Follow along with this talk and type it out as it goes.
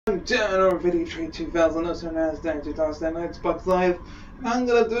I'm Danrvdtree2000, also known as Danrvdtree2000 on Xbox Live, and I'm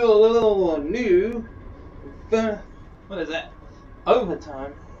gonna do a little new, what is that?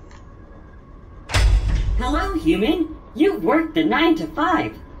 Overtime. Hello, human. You've worked the 9 to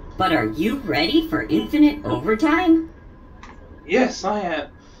 5, but are you ready for infinite overtime? Yes, I am.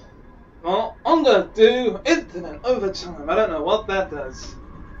 Well, I'm gonna do infinite overtime. I don't know what that does,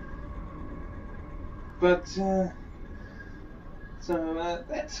 but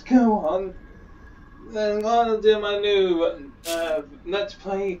let's go on. I'm gonna do my new Let's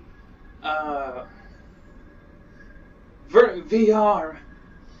Play VR,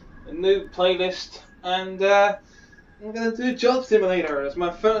 a new playlist, and I'm gonna do Job Simulator. It's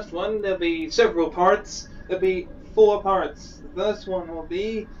my first one. There'll be several parts. There'll be 4 parts. The first one will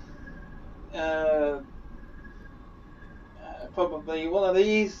be probably one of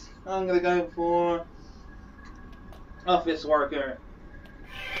these. I'm gonna go for office worker.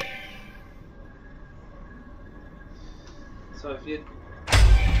 So if you...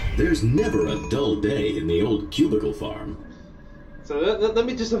 There's never a dull day in the old cubicle farm. So let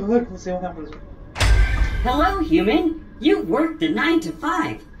me just have a look and see what happens. Hello, human. You've worked the 9 to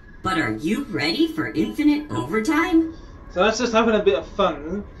 5, but are you ready for infinite overtime? So that's just having a bit of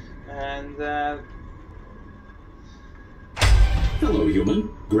fun, and Hello,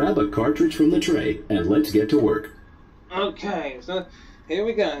 human. Grab a cartridge from the tray and let's get to work. okay, so here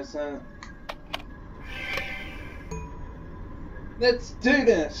we go. So let's do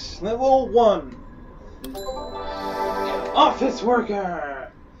this. Level 1. Office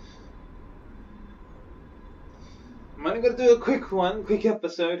worker. I'm only gonna do a quick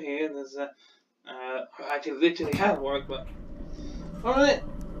episode here. There's I actually literally have work, but alright.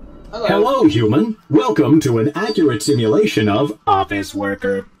 Hello. Hello, human. Welcome to an accurate simulation of Office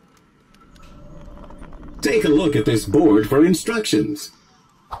Worker. Take a look at this board for instructions.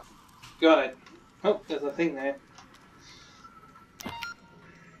 Got it. Oh, there's a thing there.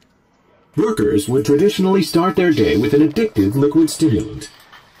 Workers would traditionally start their day with an addictive liquid stimulant.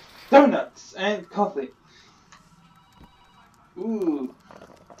 Donuts and coffee. Ooh.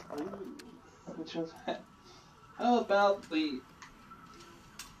 Which one's that? How about the...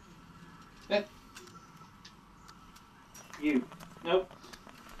 You. Nope.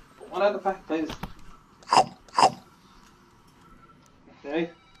 One out of the pack, please.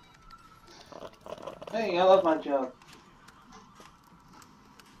 Okay. Hey, I love my job.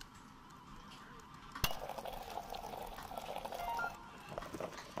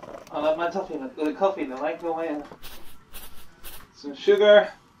 I love my coffee, the like the way. Some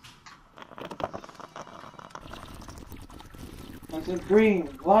sugar. And some cream.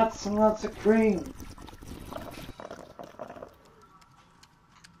 Lots and lots of cream.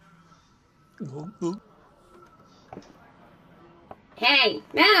 Hey,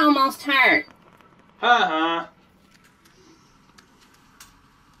 that almost hurt. Ha-ha.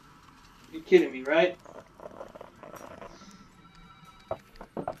 You're kidding me, right?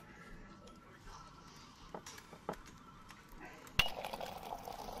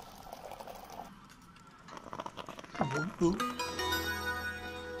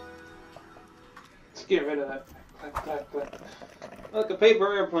 Let's get rid of that. Look, a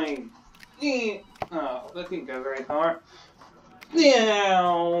paper airplane. Oh, that didn't go very far.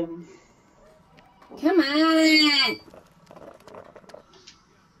 Yeah. Come on.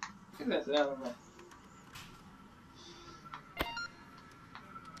 Get that out of my...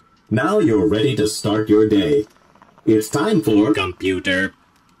 Now you're ready to start your day. It's time for computer.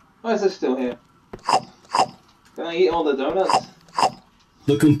 Why is this still here? Can I eat all the donuts?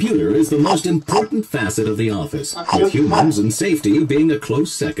 The computer is the most important facet of the office, with humans and safety being a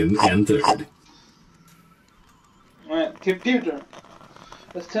close second and third. Alright, computer.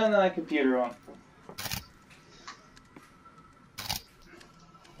 Let's turn that computer on.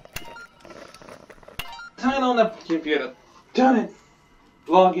 Turn on the computer. Turn it.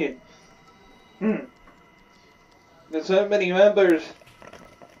 Log in. There's so many members.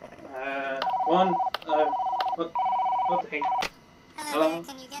 What the heck? Hello,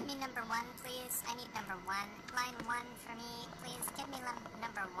 can you get me number 1, please? I need number 1. Line 1 for me, please. Get me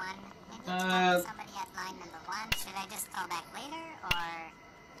number 1. I need to talk to somebody at line number 1. Should I just call back later, or...?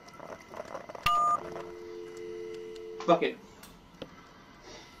 Fuck it.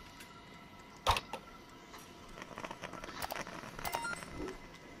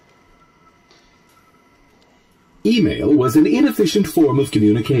 Email was an inefficient form of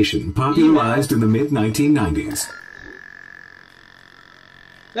communication popularized in the mid-1990s.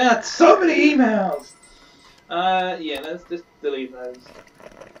 That's so many emails! Yeah, let's just delete those.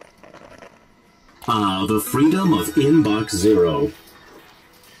 Ah, the freedom of Inbox Zero.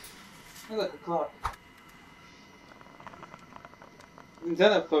 Look at the clock. Is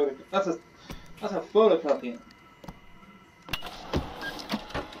that a photo? That's a photocopy.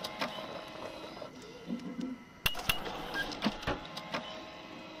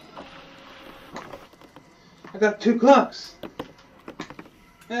 I got 2 clocks.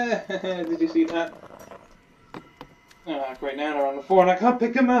 Did you see that? Right now they're on the floor and I can't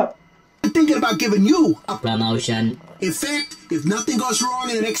pick them up. I'm thinking about giving you a Promotion. In fact, if nothing goes wrong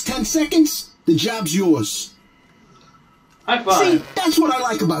in the next 10 seconds, the job's yours. High five. See, that's what I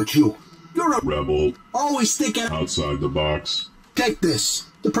like about you. You're a rebel, always thinking outside the box. Take this.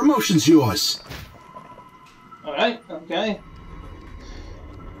 The promotion's yours. Alright, okay.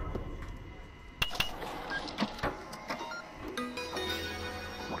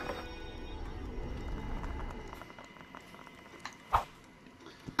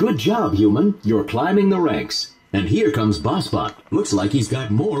 Good job, human. You're climbing the ranks. And here comes BossBot. Looks like he's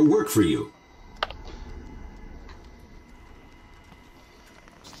got more work for you.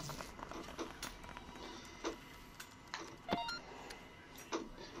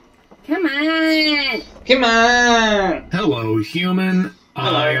 Come on! Come on! Hello, human.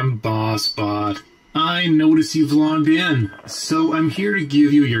 Hello. I am BossBot. I notice you've logged in, so I'm here to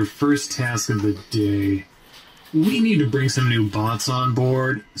give you your first task of the day. We need to bring some new bots on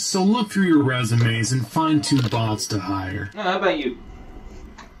board, so look through your resumes and find 2 bots to hire. How about you?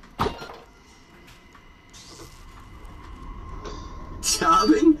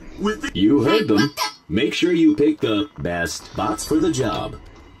 Jobbing with the... You heard them. Make sure you pick the best bots for the job.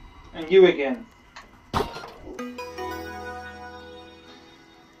 And you again.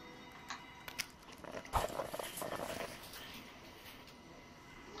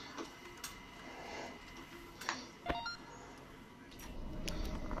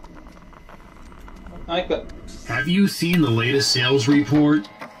 I got... Have you seen the latest sales report?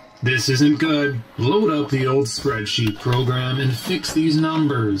 This isn't good. Load up the old spreadsheet program and fix these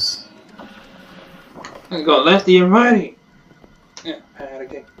numbers. I got lefty and righty. Yeah, pat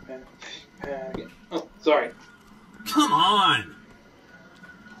again. Oh, sorry. Come on!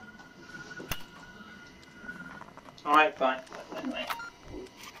 Alright, fine.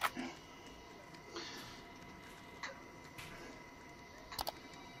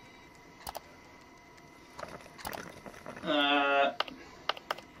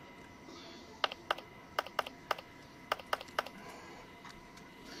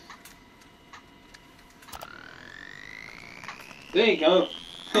 There you go.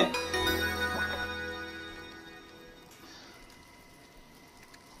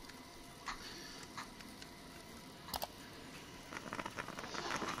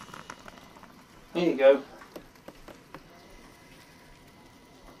 There you go.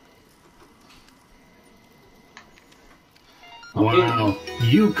 Wow,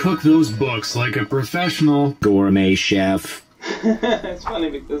 you cook those books like a professional gourmet chef. It's funny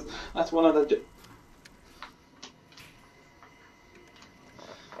because that's one of the...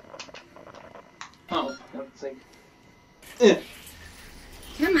 Oh, for God's sake.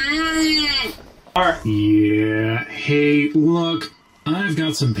 Come on! Yeah, hey, look, I've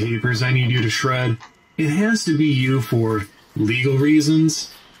got some papers I need you to shred. It has to be you for legal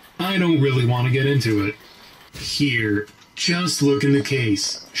reasons. I don't really want to get into it. Here, just look in the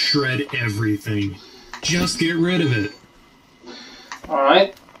case. Shred everything. Just get rid of it.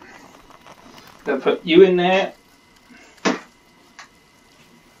 Alright. Gonna put you in there.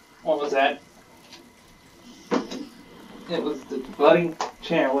 What was that? It was the bloody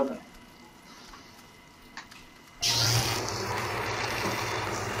chair, wasn't it?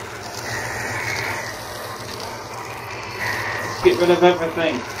 Let's get rid of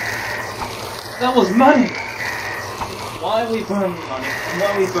everything. That was money! Why are we burning money? And why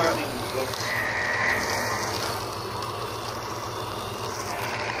are we burning books?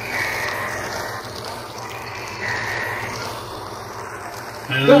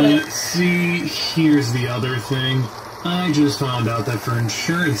 See, here's the other thing. I just found out that for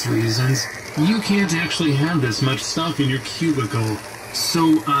insurance reasons, you can't actually have this much stuff in your cubicle.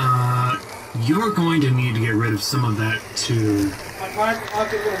 So, you're going to need to get rid of some of that, too. I'll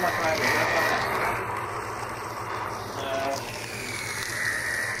get rid of my private.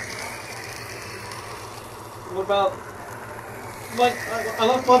 What about... Like,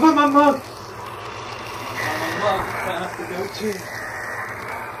 what about my mug? My mug, I have to go too.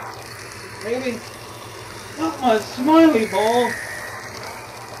 Maybe... Not my smiley ball!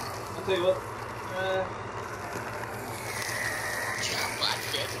 I'll tell you what, Jobbot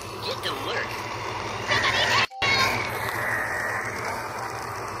says, get to work.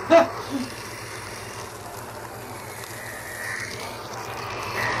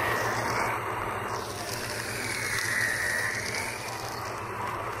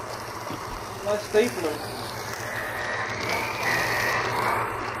 Nice stapler.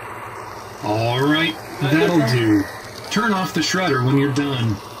 Alright, that'll do. Turn off the shredder when you're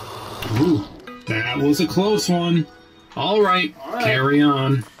done. Ooh, that was a close one. Alright, carry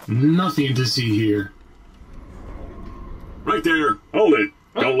on. Nothing to see here. Right there. Hold it.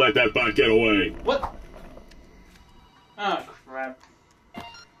 Don't let that bot get away. What? Oh, crap.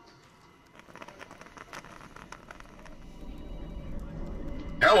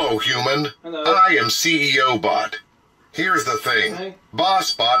 Hello, human. Hello. I am CEO Bot. Here's the thing. Okay.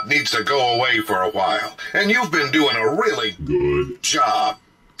 Boss Bot needs to go away for a while, and you've been doing a really good job.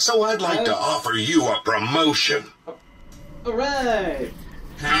 So I'd like to offer you a promotion. Alright.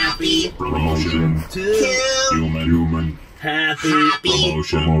 Happy Promotion to human. happy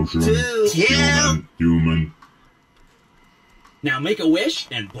Promotion to human. Now make a wish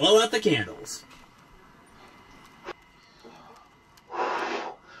and blow out the candles.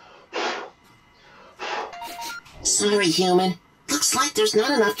 Sorry, human. Looks like there's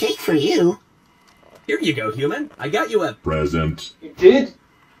not enough cake for you. Here you go, human. I got you a Present. You did?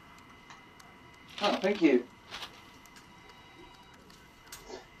 Oh, thank you.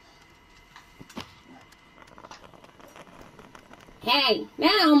 Hey,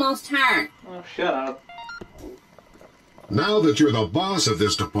 that almost hurt. Oh, shut up. Now that you're the boss of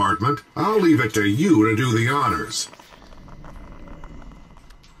this department, I'll leave it to you to do the honors.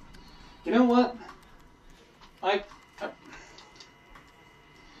 You know what? I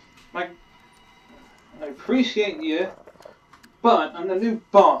appreciate you, but I'm the new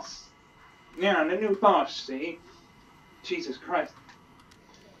boss. Yeah, I'm the new boss, see? Jesus Christ.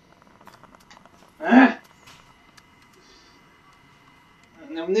 Ah!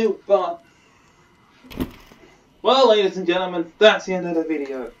 I'm the new boss. Well, ladies and gentlemen, that's the end of the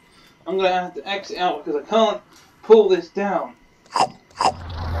video. I'm gonna have to exit out because I can't pull this down.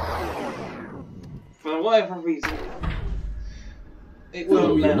 For whatever reason, it Hello,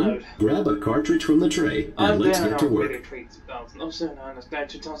 won't human. load. Grab a cartridge from the tray I'm and let's get to work. Danrvdtree2000, also known as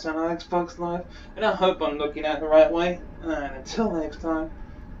Danrvdtree2000 on Xbox Live, and I hope I'm looking at it the right way. And until next time,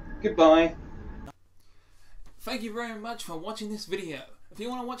 goodbye. Thank you very much for watching this video. If you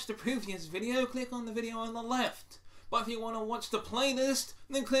want to watch the previous video, click on the video on the left. But if you want to watch the playlist,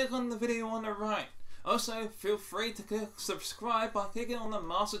 then click on the video on the right. Also, feel free to click subscribe by clicking on the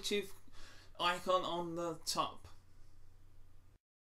Master Chief icon on the top.